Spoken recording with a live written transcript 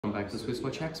welcome back to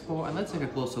SwissWatchExpo, and let's take a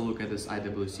closer look at this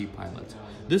IWC Pilot.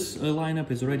 This lineup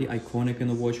is already iconic in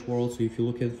the watch world, so if you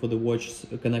look at for the watch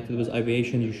connected with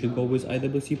aviation, you should go with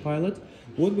IWC Pilot.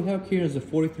 What we have here is a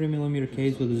 43mm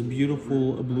case with this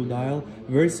beautiful blue dial,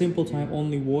 very simple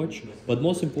time-only watch, but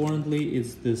most importantly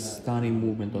is this stunning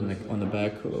movement on the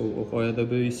back of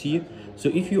IWC. So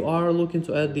if you are looking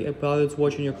to add the Pilot's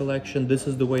watch in your collection, this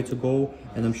is the way to go,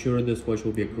 and I'm sure this watch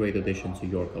will be a great addition to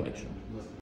your collection.